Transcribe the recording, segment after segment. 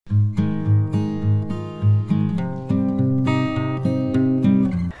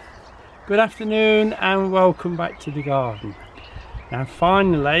Good afternoon and welcome back to the garden. Now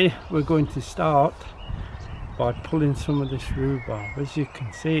finally we're going to start by pulling some of this rhubarb. As you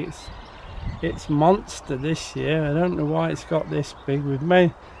can see, it's monster this year. I don't know why it's got this big. We've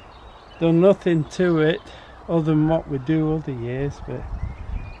done nothing to it other than what we do other years, but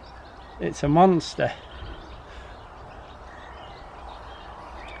it's a monster.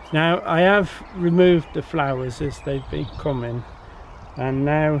 Now I have removed the flowers as they've been coming, and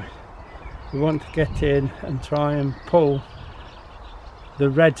now we want to get in and try and pull the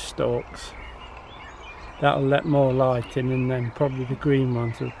red stalks. That'll let more light in, and then probably the green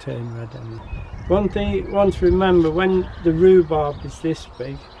ones will turn red anyway. One thing you want to remember, when the rhubarb is this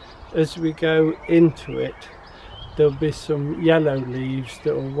big, as we go into it, there'll be some yellow leaves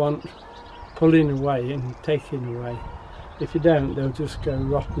that will want pulling away and taking away. If you don't, they'll just go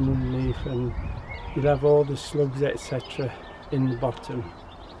rotten underneath and you'll have all the slugs etc. in the bottom.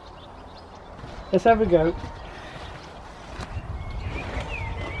 Let's have a go.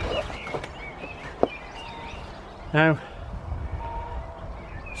 Now,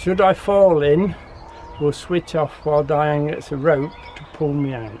 should I fall in, we'll switch off while Diane gets a rope to pull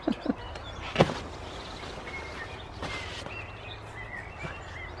me out.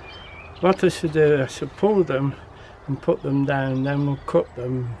 What I should do, I should pull them and put them down, then we'll cut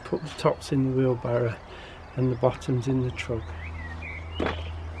them, put the tops in the wheelbarrow and the bottoms in the truck.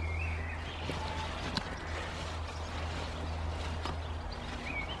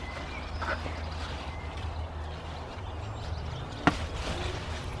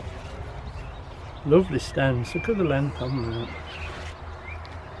 Lovely stems, look at the length on that.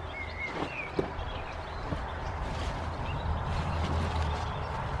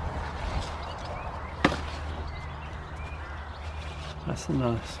 That's a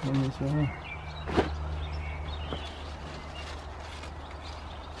nice one as well.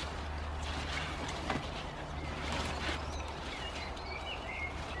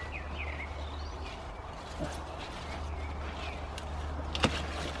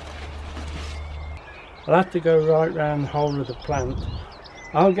 I'll have to go right round the whole of the plant.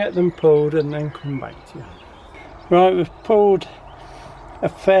 I'll get them pulled and then come back to you. Right, we've pulled a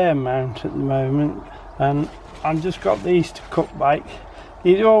fair amount at the moment, and I've just got these to cut back.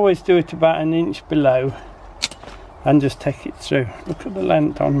 You always do it about an inch below and just take it through. Look at the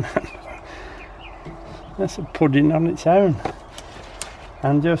length on that. That's a pudding on its own.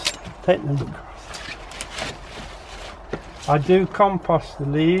 And just take them across. I do compost the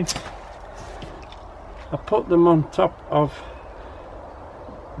leaves. I put them on top of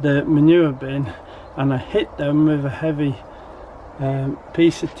the manure bin and I hit them with a heavy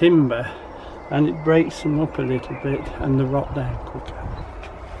piece of timber, and it breaks them up a little bit and they rot down quicker.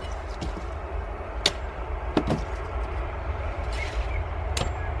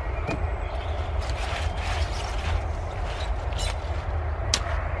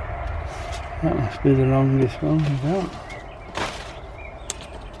 That must be the longest one we've got.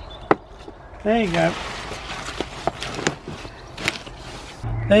 There you go.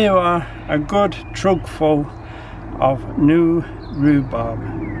 There you are, a good trug full of new rhubarb,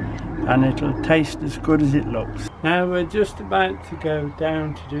 and it'll taste as good as it looks. Now we're just about to go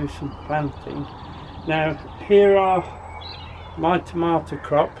down to do some planting. Now here are my tomato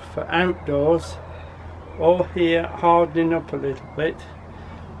crop for outdoors, all here hardening up a little bit.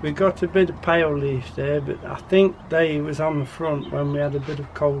 We got a bit of pale leaf there, but I think they was on the front when we had a bit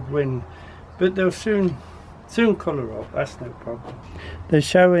of cold wind. But they'll soon colour up, that's no problem. They're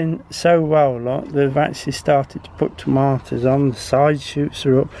showing so well, like they've actually started to put tomatoes on, the side shoots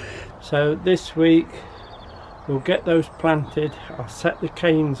are up. So this week we'll get those planted, I'll set the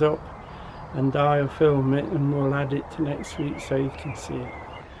canes up and I'll film it and we'll add it to next week so you can see it.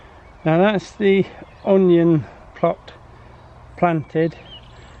 Now that's the onion plot planted.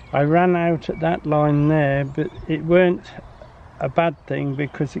 I ran out at that line there, but it weren't a bad thing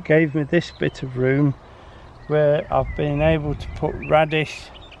because it gave me this bit of room where I've been able to put radish,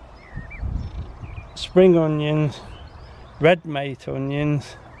 spring onions, red mate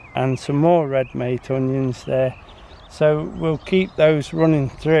onions and some more red mate onions there. So we'll keep those running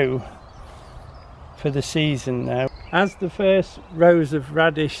through for the season now. As the first rows of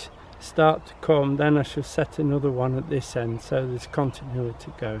radish start to come, then I shall set another one at this end so there's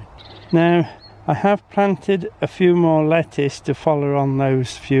continuity going. Now I have planted a few more lettuce to follow on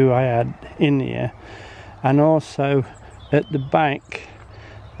those few I had in here, and also at the back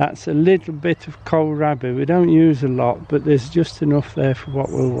that's a little bit of kohlrabi. We don't use a lot, but there's just enough there for what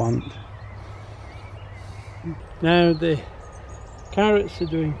we'll want. Now the carrots are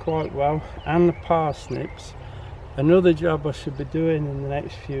doing quite well, and the parsnips, Another job I should be doing in the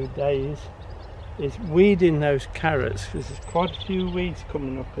next few days is weeding those carrots, because there's quite a few weeds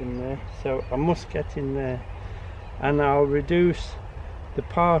coming up in there, so I must get in there. And I'll reduce the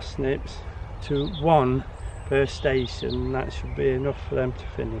parsnips to 1 per station, and that should be enough for them to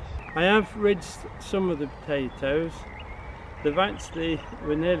finish. I have ridged some of the potatoes. They've actually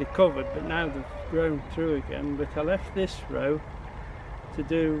were nearly covered, but now they've grown through again. But I left this row to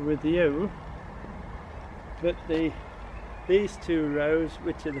do with you. But these 2 rows,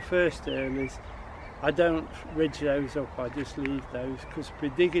 which are the first earlies, I don't ridge those up, I just leave those because we're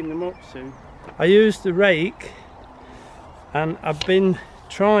digging them up soon. I used the rake, and I've been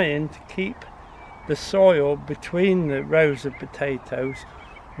trying to keep the soil between the rows of potatoes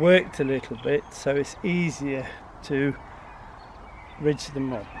worked a little bit, so it's easier to ridge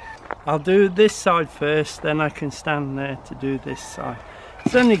them up. I'll do this side first, then I can stand there to do this side.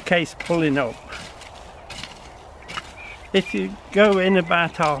 It's only a case pulling up. If you go in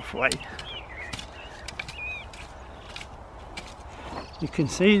about halfway, you can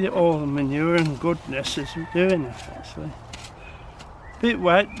see that all the manure and goodness is doing it actually. Bit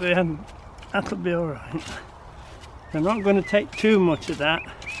wet, but that'll be alright. I'm not going to take too much of that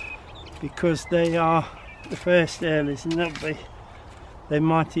because they are the first earlies, and they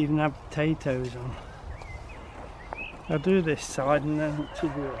might even have potatoes on. I'll do this side and then to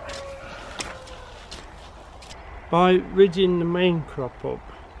the other. By ridging the main crop up,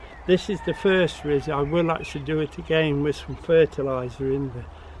 this is the first ridge. I will actually do it again with some fertiliser in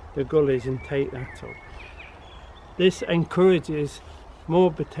the gullies and take that up. This encourages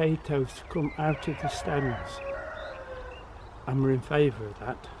more potatoes to come out of the stems, and we're in favour of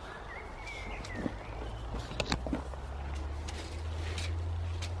that.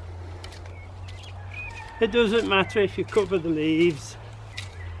 It doesn't matter if you cover the leaves.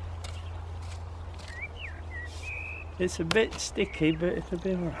 It's a bit sticky, but it'll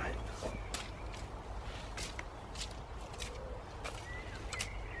be alright.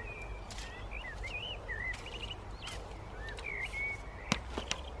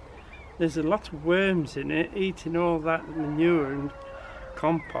 There's a lot of worms in it, eating all that manure and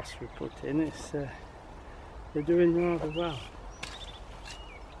compost we put in. They're doing rather well.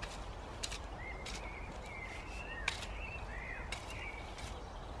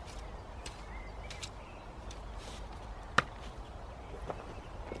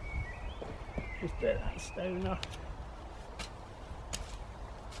 Just get that stone off.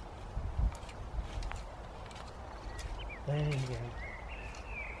 There you go.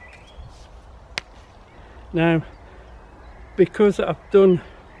 Now, because I've done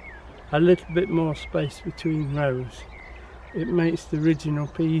a little bit more space between rows, it makes the ridging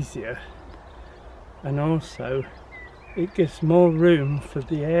up easier, and also it gives more room for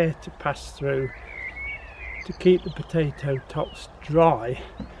the air to pass through to keep the potato tops dry,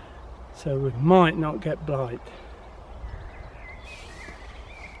 so we might not get blight.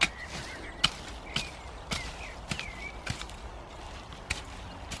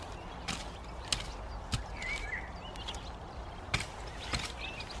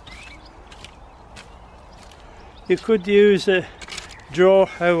 You could use a draw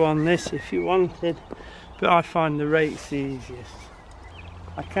hoe on this if you wanted, but I find the rake's the easiest.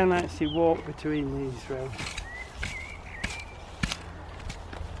 I can actually walk between these rows.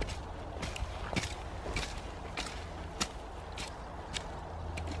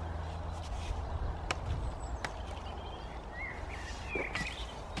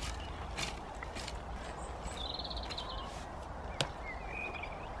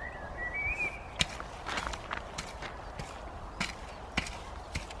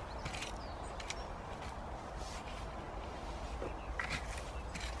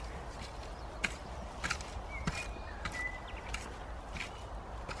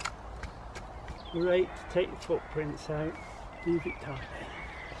 Great to take the footprints out, leave it tidy.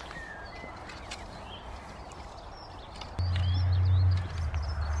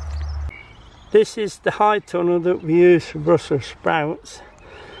 This is the high tunnel that we use for Brussels sprouts,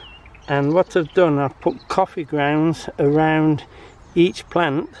 and what I've done, I've put coffee grounds around each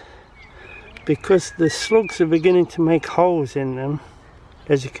plant because the slugs are beginning to make holes in them,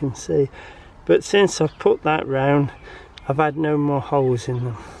 as you can see, but since I've put that round I've had no more holes in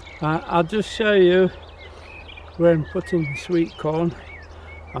them. I'll just show you where I'm putting the sweet corn.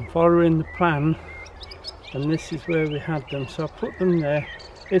 I'm following the plan, and this is where we had them, so I put them there.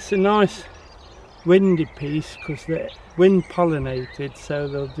 It's a nice windy piece because they're wind pollinated, so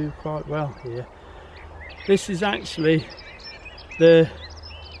they'll do quite well here. This is actually the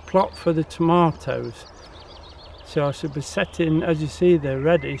plot for the tomatoes, So I should be setting, as you see they're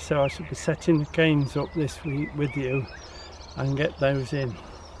ready, so I should be setting the canes up this week with you and get those in.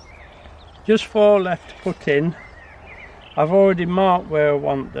 Just 4 left to put in. I've already marked where I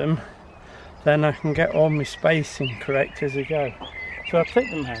want them, then I can get all my spacing correct as I go. So I'll take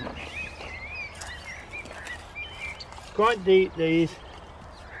them out. Quite deep these,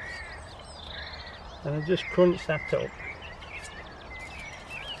 and I just crunch that up.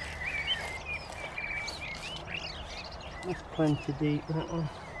 That's plenty deep, that one.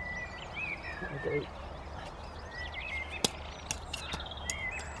 That'll do.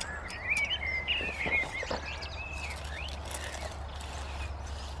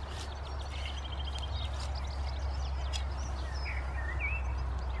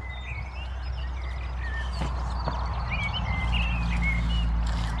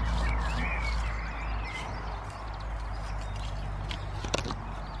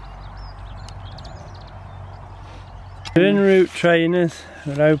 We're in root trainers,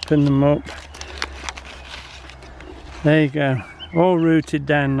 we'll open them up. There you go, all rooted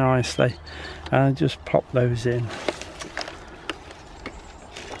down nicely, and I'll just pop those in.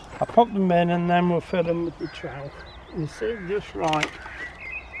 I'll pop them in and then we'll fill them with the trowel. You see, just right,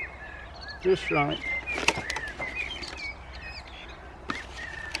 just right.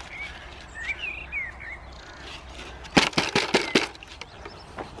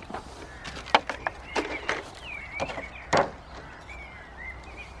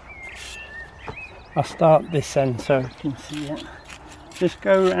 I'll start this end so you can see it. Just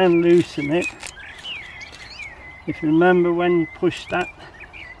go and loosen it. If you remember, when you push that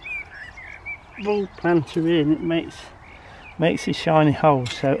bulb planter in, it makes a shiny hole.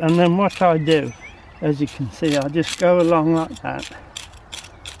 So, and then what I do, as you can see, I just go along like that,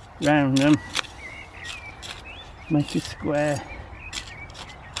 round them, make a square.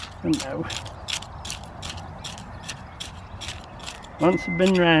 And now, once I've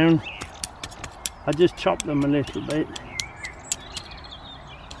been round, I just chop them a little bit,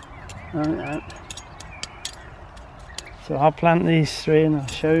 like that. So I'll plant these 3 and I'll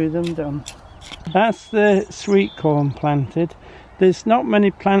show you them done. That's the sweet corn planted. There's not many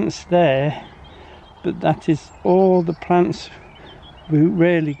plants there, but that is all the plants we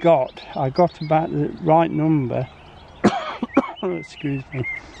really got. I got about the right number. Oh, excuse me.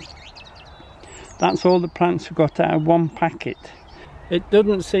 That's all the plants we got out of 1 packet. It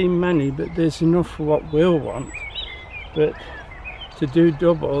doesn't seem many, but there's enough for what we'll want. But to do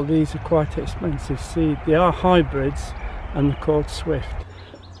double, these are quite expensive seed. They are hybrids and they're called Swift.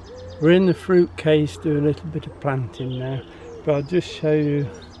 We're in the fruit case, do a little bit of planting now, but I'll just show you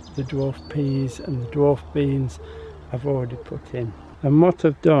the dwarf peas and the dwarf beans I've already put in. And what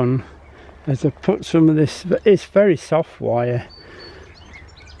I've done is I've put some of this, it's very soft wire.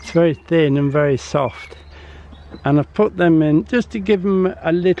 It's very thin and very soft. And I've put them in just to give them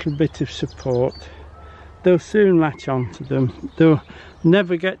a little bit of support. They'll soon latch onto them. They'll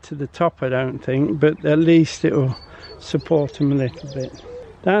never get to the top, I don't think, but at least it will support them a little bit.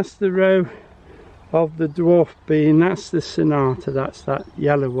 That's the row of the dwarf bean. That's the Sonata. That's that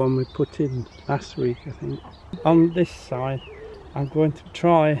yellow one we put in last week, I think. On this side, I'm going to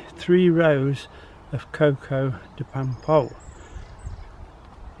try 3 rows of coco de paimpol.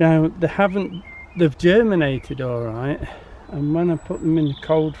 Now, they've germinated all right, and when I put them in the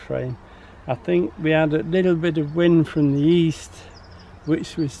cold frame, I think we had a little bit of wind from the east,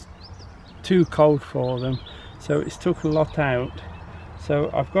 which was too cold for them, so it's took a lot out. So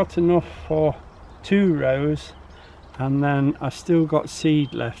I've got enough for 2 rows, and then I've still got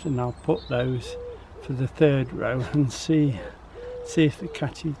seed left, and I'll put those for the 3rd row and see if they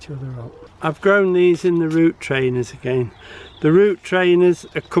catch each other up. I've grown these in the root trainers again. The root trainers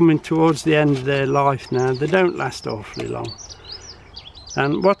are coming towards the end of their life now. They don't last awfully long.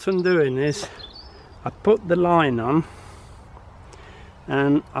 And what I'm doing is I put the line on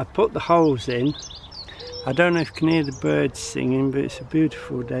and I put the holes in. I don't know if you can hear the birds singing, but it's a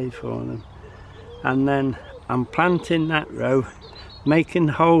beautiful day for them. And then I'm planting that row, making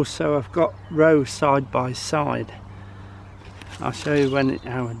holes so I've got rows side by side. I'll show you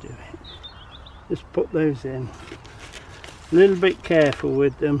how I do it. Just put those in. A little bit careful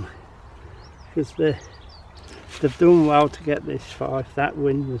with them, because they've done well to get this far if that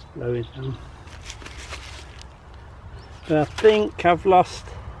wind was blowing them. But I think I've lost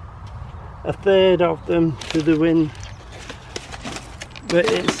a 1/3 of them to the wind. But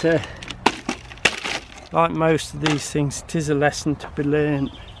it's like most of these things, it is a lesson to be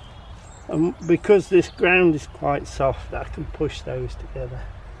learned. And because this ground is quite soft, I can push those together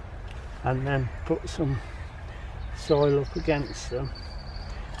and then put some soil up against them.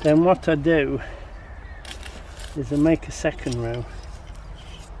 Then what I do is I'll make a second row.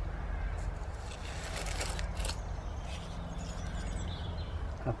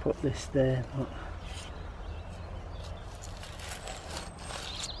 I'll put this there, but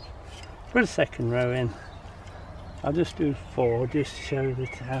put a second row in. I'll just do 4 just to show that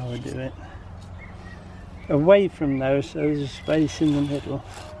how I do it. Away from those, so there's a space in the middle.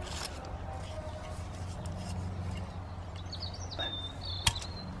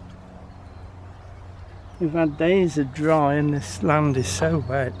 We've had days of dry and this land is so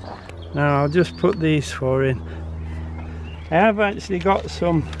wet. Now I'll just put these 4 in. I have actually got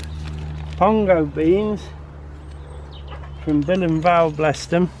some pongo beans from Bill and Val, bless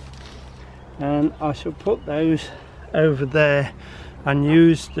them, and I shall put those over there and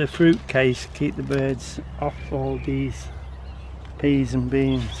use the fruit case to keep the birds off all these peas and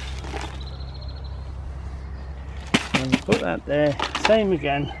beans. And put that there. Same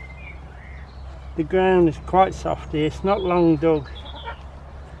again. The ground is quite soft here, it's not long dug,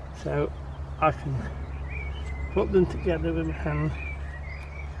 so I can put them together with my hand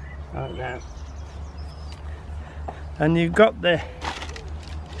like that. And you've got the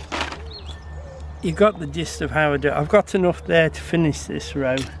gist of how I do it. I've got enough there to finish this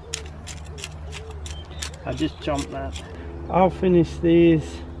row. I just chomp that. I'll finish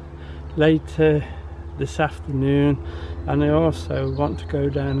these later this afternoon, and I also want to go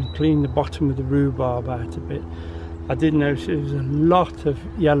down and clean the bottom of the rhubarb out a bit. I did notice there was a lot of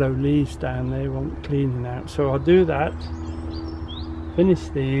yellow leaves down there, want cleaning out, so I'll do that, finish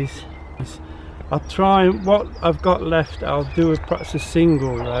these. I'll try, what I've got left I'll do perhaps a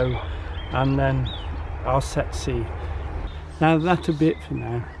single row, and then I'll set seed. Now that'll be it for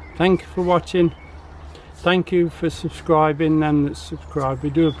now. Thank you for watching. Thank you for subscribing, and that subscribe,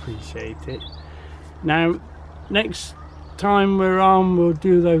 we do appreciate it. Now next time we're on, we'll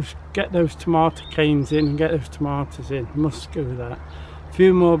do those, get those tomato canes in and get those tomatoes in. Must go with that. A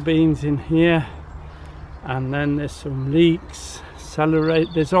few more beans in here, and then there's some leeks, celery,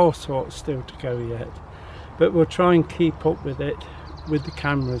 there's all sorts still to go yet, but we'll try and keep up with it with the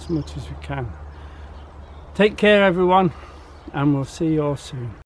camera as much as we can. Take care everyone, and we'll see you all soon.